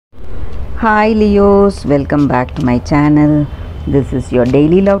Hi Leos, welcome back to my channel. This is your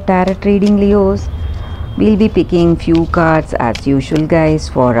daily love tarot reading, Leos. We'll be picking few cards as usual, guys,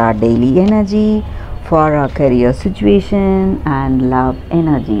 for our daily energy, for our career situation and love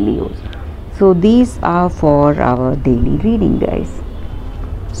energy, Leos. So these are for our daily reading, guys.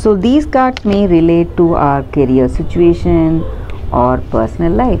 So these cards may relate to our career situation or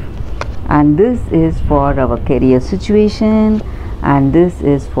personal life, and this is for our career situation and this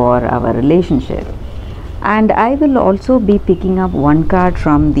is for our relationship. And I will also be picking up one card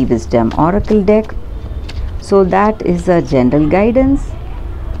from the Wisdom Oracle deck. So that is a general guidance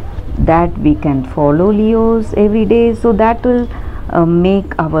that we can follow, Leos, every day. So that will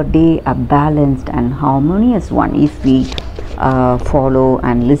make our day a balanced and harmonious one if we follow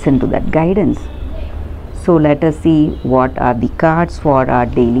and listen to that guidance. So let us see what are the cards for our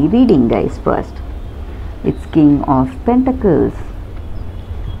daily reading, guys. First, it's King of Pentacles,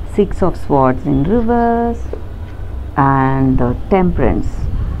 Six of Swords in reverse, and the Temperance.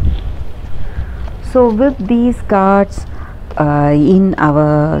 So with these cards in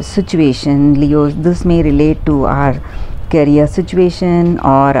our situation, Leos, this may relate to our career situation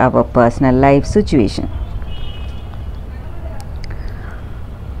or our personal life situation.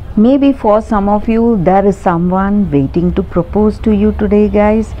 Maybe for some of you there is someone waiting to propose to you today,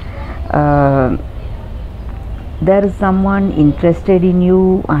 guys. There is someone interested in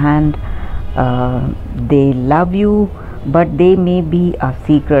you and they love you, but they may be a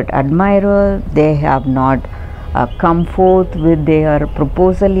secret admirer. They have not come forth with their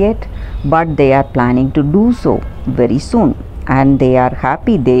proposal yet, but they are planning to do so very soon, and they are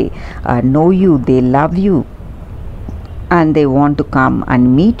happy. They know you, they love you, and they want to come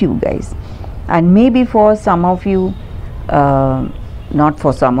and meet you, guys. And maybe for some of you, not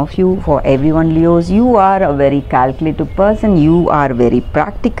for some of you, for everyone, Leos, you are a very calculative person. You are very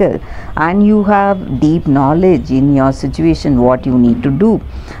practical and you have deep knowledge in your situation, what you need to do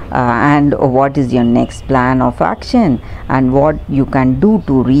and what is your next plan of action and what you can do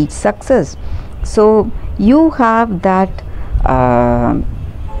to reach success. So you have that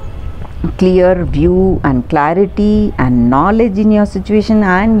clear view and clarity and knowledge in your situation,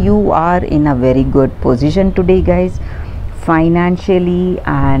 and you are in a very good position today, guys. Financially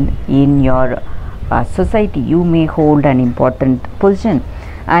and in your society, you may hold an important position,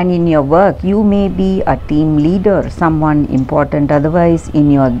 and in your work you may be a team leader, someone important. Otherwise, in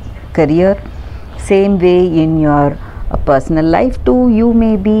your career, same way in your personal life too, you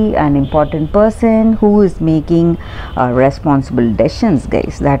may be an important person who is making responsible decisions,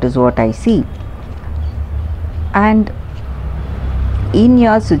 guys. That is what I see. And in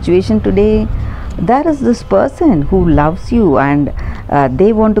your situation today, there is this person who loves you and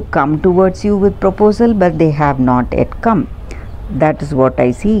they want to come towards you with proposal, but they have not yet come. That is what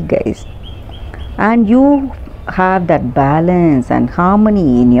I see, guys. And you have that balance and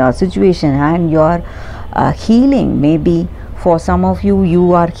harmony in your situation, and your healing. Maybe for some of you,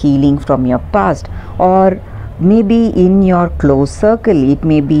 you are healing from your past, or maybe in your close circle, it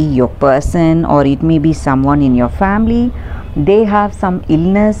may be your person or it may be someone in your family. They have some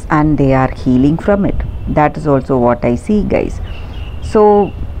illness and they are healing from it. That is also what I see, guys.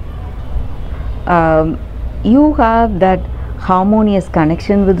 So you have that harmonious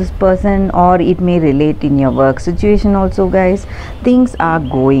connection with this person, or it may relate in your work situation also, guys. Things are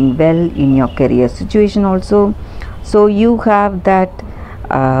going well in your career situation also. So you have that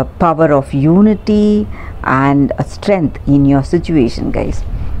power of unity and strength in your situation, guys.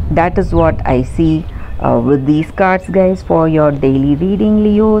 That is what I see with these cards, guys, for your daily reading,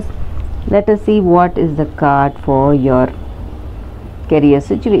 Leos. Let us see what is the card for your career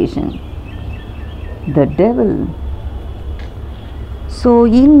situation. The Devil. So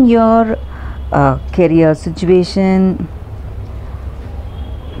in your career situation,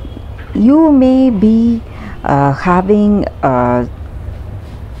 you may be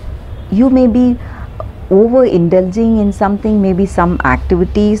you may be overindulging in something, maybe some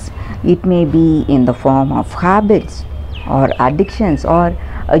activities. It may be in the form of habits or addictions, or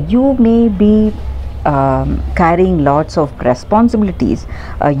you may be carrying lots of responsibilities.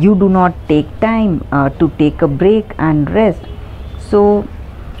 You do not take time to take a break and rest. So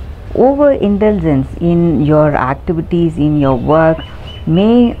overindulgence in your activities, in your work,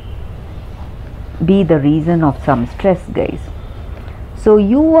 may be the reason of some stress, guys. So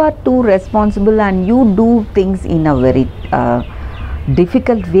you are too responsible and you do things in a very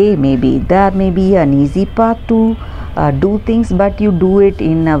difficult way. Maybe there may be an easy path to do things, but you do it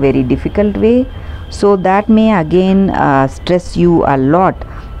in a very difficult way. So that may again stress you a lot.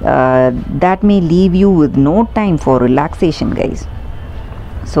 That may leave you with no time for relaxation, guys.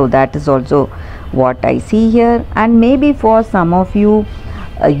 So that is also what I see here. And maybe for some of you,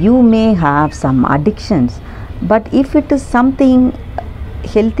 you may have some addictions, but if it is something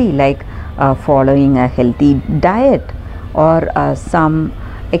healthy, like following a healthy diet or some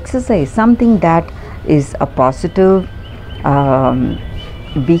exercise, something that is a positive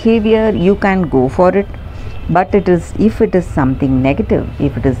behavior, you can go for it. But if it is something negative,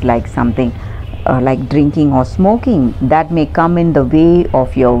 if it is like something like drinking or smoking, that may come in the way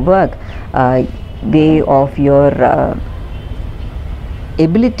of your work, way of your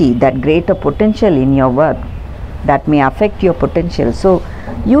ability, that greater potential in your work, that may affect your potential. So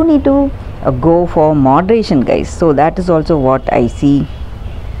you need to go for moderation, guys. So that is also what I see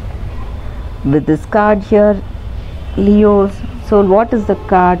with this card here, Leos. So what is the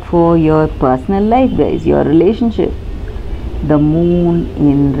card for your personal life, guys? Your relationship, the moon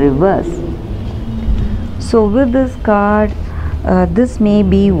in reverse. So with this card, this may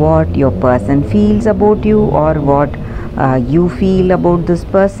be what your person feels about you, or what you feel about this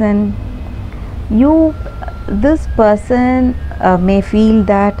person. This person may feel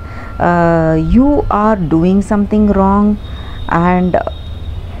that you are doing something wrong, and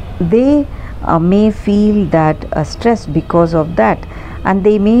they may feel that stress because of that, and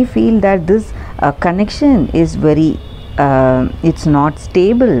they may feel that this connection is very it's not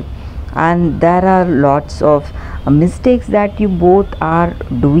stable, and there are lots of mistakes that you both are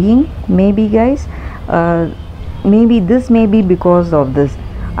doing, maybe, guys. Maybe this may be because of this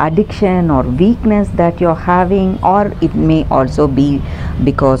addiction or weakness that you're having, or it may also be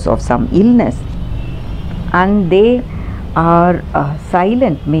because of some illness, and they are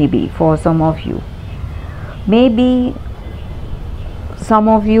silent, maybe, for some of you. Maybe some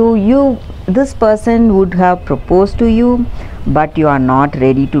of you, this person would have proposed to you, but you are not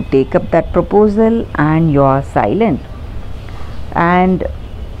ready to take up that proposal, and you are silent. And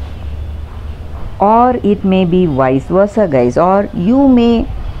or it may be vice versa, guys, or you may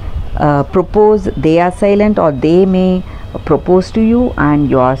propose, they are silent, or they may propose to you and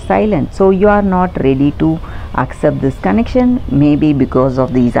you are silent. So you are not ready to accept this connection, maybe because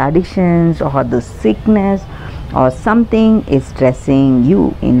of these addictions or the sickness, or something is stressing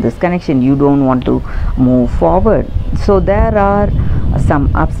you in this connection. You don't want to move forward. So there are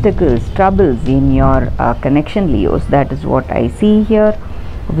some obstacles, troubles in your connection, Leos. That is what I see here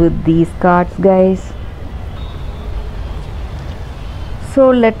with these cards, guys. So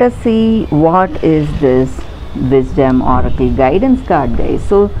let us see what is this wisdom oracle guidance card, guys.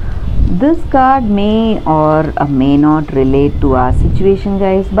 So this card may or may not relate to our situation,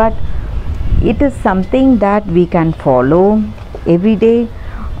 guys, but it is something that we can follow every day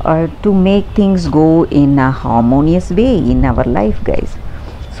to make things go in a harmonious way in our life, guys.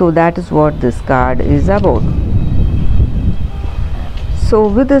 So that is what this card is about. So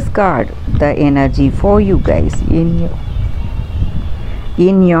with this card, the energy for you guys in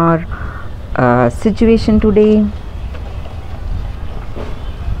your situation today,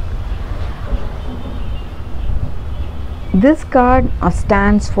 this card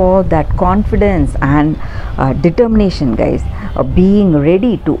stands for that confidence and determination, guys, being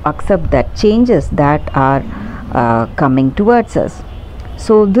ready to accept that changes that are coming towards us.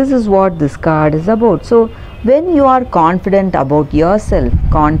 So this is what this card is about. So when you are confident about yourself,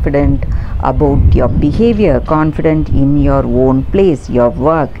 confident about your behavior, confident in your own place, your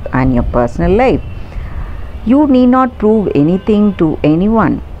work and your personal life, you need not prove anything to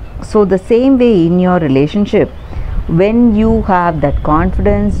anyone. So the same way in your relationship, when you have that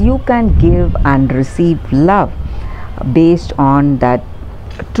confidence, you can give and receive love based on that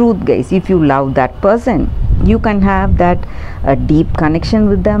truth, guys. If you love that person, you can have that deep connection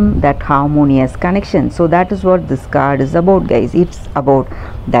with them, that harmonious connection. So that is what this card is about, guys. It's about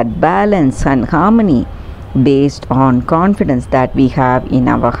that balance and harmony based on confidence that we have in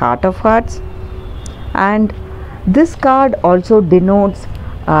our heart of hearts. And this card also denotes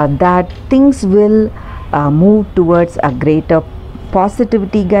that things will move towards a greater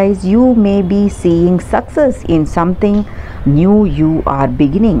positivity, guys. You may be seeing success in something new you are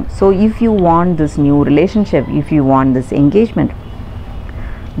beginning. So if you want this new relationship, if you want this engagement,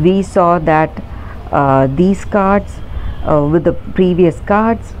 we saw that these cards with the previous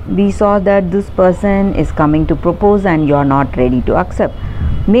cards, we saw that this person is coming to propose and you are not ready to accept.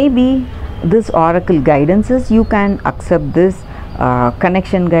 Maybe this oracle guidances, you can accept this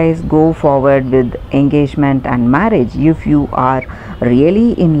connection, guys. Go forward with engagement and marriage if you are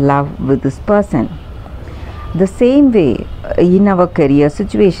really in love with this person. The same way in our career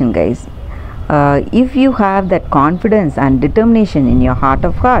situation, guys, if you have that confidence and determination in your heart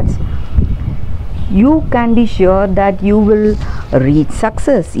of hearts, you can be sure that you will reach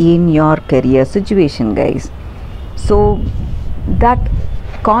success in your career situation, guys. So that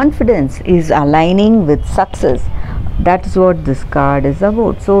confidence is aligning with success. That's what this card is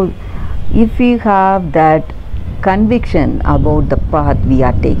about. So if we have that conviction about the path we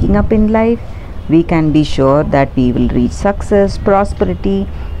are taking up in life, we can be sure that we will reach success, prosperity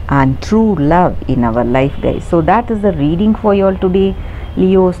and true love in our life, guys. So that is the reading for you all today,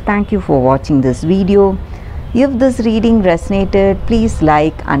 Leos. Thank you for watching this video. If this reading resonated, please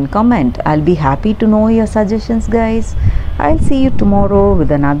like and comment. I'll be happy to know your suggestions, guys. I'll see you tomorrow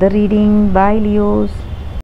with another reading. Bye, Leos.